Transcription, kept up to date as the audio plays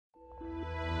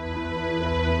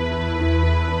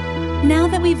Now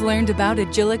that we've learned about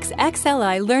Agilix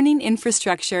xLi learning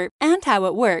infrastructure and how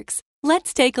it works,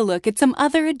 let's take a look at some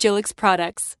other Agilix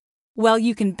products. While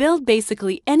you can build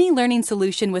basically any learning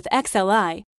solution with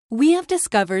xLi, we have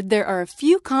discovered there are a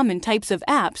few common types of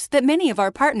apps that many of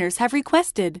our partners have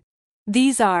requested.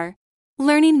 These are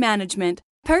learning management,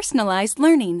 personalized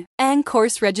learning, and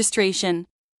course registration.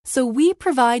 So we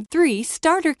provide 3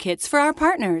 starter kits for our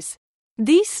partners.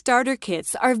 These starter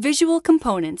kits are visual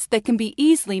components that can be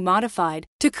easily modified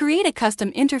to create a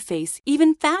custom interface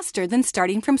even faster than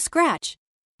starting from scratch.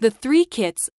 The 3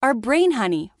 kits are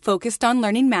BrainHoney, focused on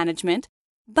learning management,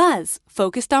 Buzz,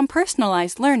 focused on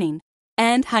personalized learning,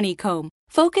 and Honeycomb,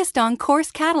 focused on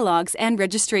course catalogs and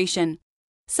registration.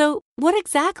 So, what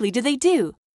exactly do they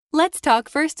do? Let's talk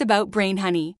first about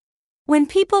BrainHoney. When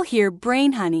people hear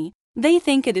BrainHoney, they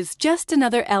think it is just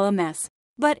another LMS,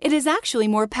 but it is actually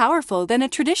more powerful than a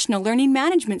traditional learning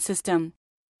management system.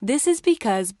 This is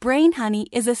because BrainHoney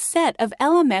is a set of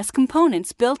LMS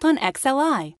components built on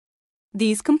xLi.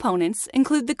 These components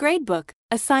include the gradebook,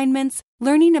 assignments,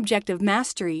 learning objective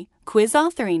mastery, quiz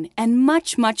authoring, and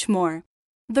much, much more.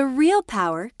 The real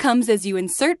power comes as you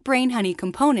insert BrainHoney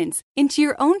components into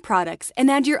your own products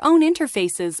and add your own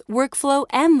interfaces, workflow,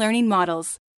 and learning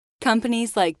models.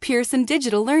 Companies like Pearson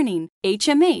Digital Learning,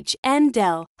 HMH, and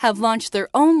Dell have launched their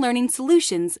own learning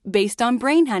solutions based on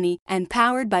BrainHoney and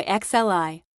powered by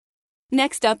xLi.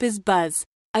 Next up is Buzz,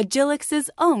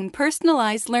 Agilix's own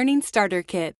personalized learning starter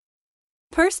kit.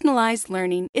 Personalized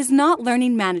learning is not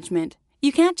learning management.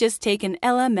 You can't just take an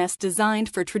LMS designed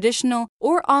for traditional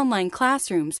or online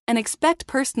classrooms and expect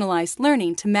personalized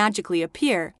learning to magically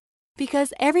appear.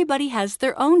 Because everybody has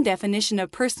their own definition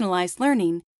of personalized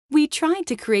learning, we tried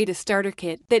to create a starter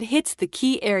kit that hits the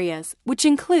key areas, which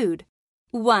include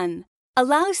 1.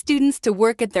 Allow students to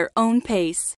work at their own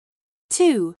pace.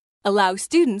 2. Allow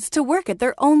students to work at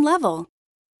their own level.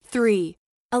 3.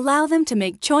 Allow them to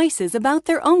make choices about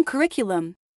their own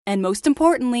curriculum. And most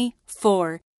importantly,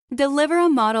 4. Deliver a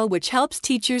model which helps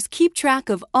teachers keep track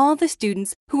of all the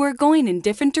students who are going in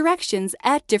different directions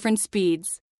at different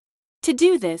speeds. To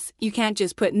do this, you can't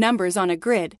just put numbers on a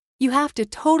grid. You have to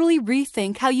totally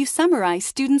rethink how you summarize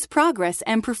students' progress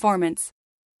and performance.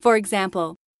 For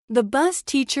example, the Buzz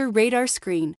Teacher Radar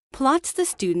screen plots the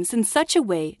students in such a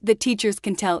way that teachers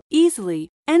can tell easily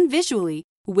and visually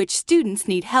which students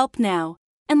need help now.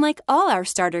 And like all our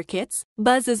starter kits,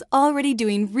 Buzz is already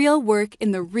doing real work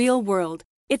in the real world.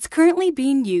 It's currently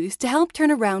being used to help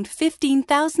turn around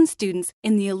 15,000 students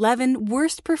in the 11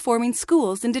 worst-performing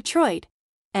schools in Detroit.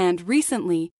 And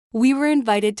recently, we were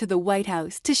invited to the White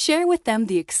House to share with them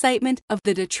the excitement of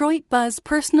the Detroit Buzz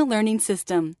personal learning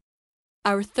system.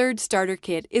 Our third starter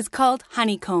kit is called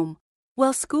Honeycomb.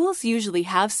 While schools usually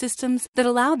have systems that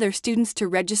allow their students to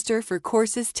register for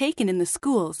courses taken in the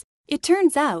schools, it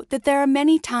turns out that there are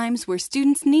many times where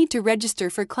students need to register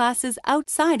for classes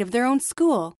outside of their own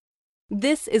school.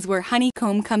 This is where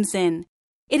Honeycomb comes in.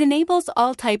 It enables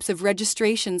all types of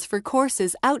registrations for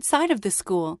courses outside of the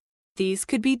school. These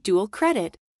could be dual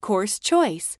credit, course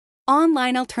choice,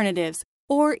 online alternatives,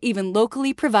 or even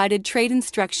locally provided trade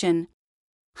instruction.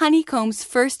 Honeycomb's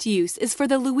first use is for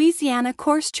the Louisiana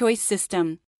Course Choice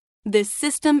System. This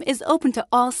system is open to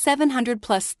all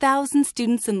 700,000+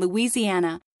 students in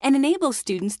Louisiana and enables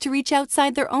students to reach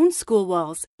outside their own school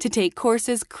walls to take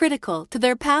courses critical to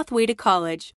their pathway to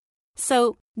college.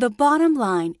 So, the bottom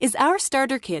line is our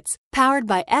starter kits, powered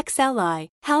by xLi,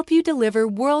 help you deliver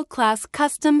world-class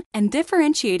custom and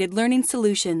differentiated learning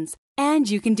solutions. And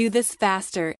you can do this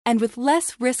faster and with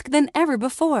less risk than ever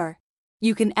before.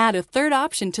 You can add a third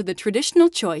option to the traditional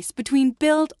choice between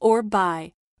build or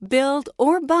buy. Build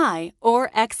or buy, or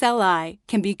xLi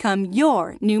can become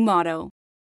your new motto.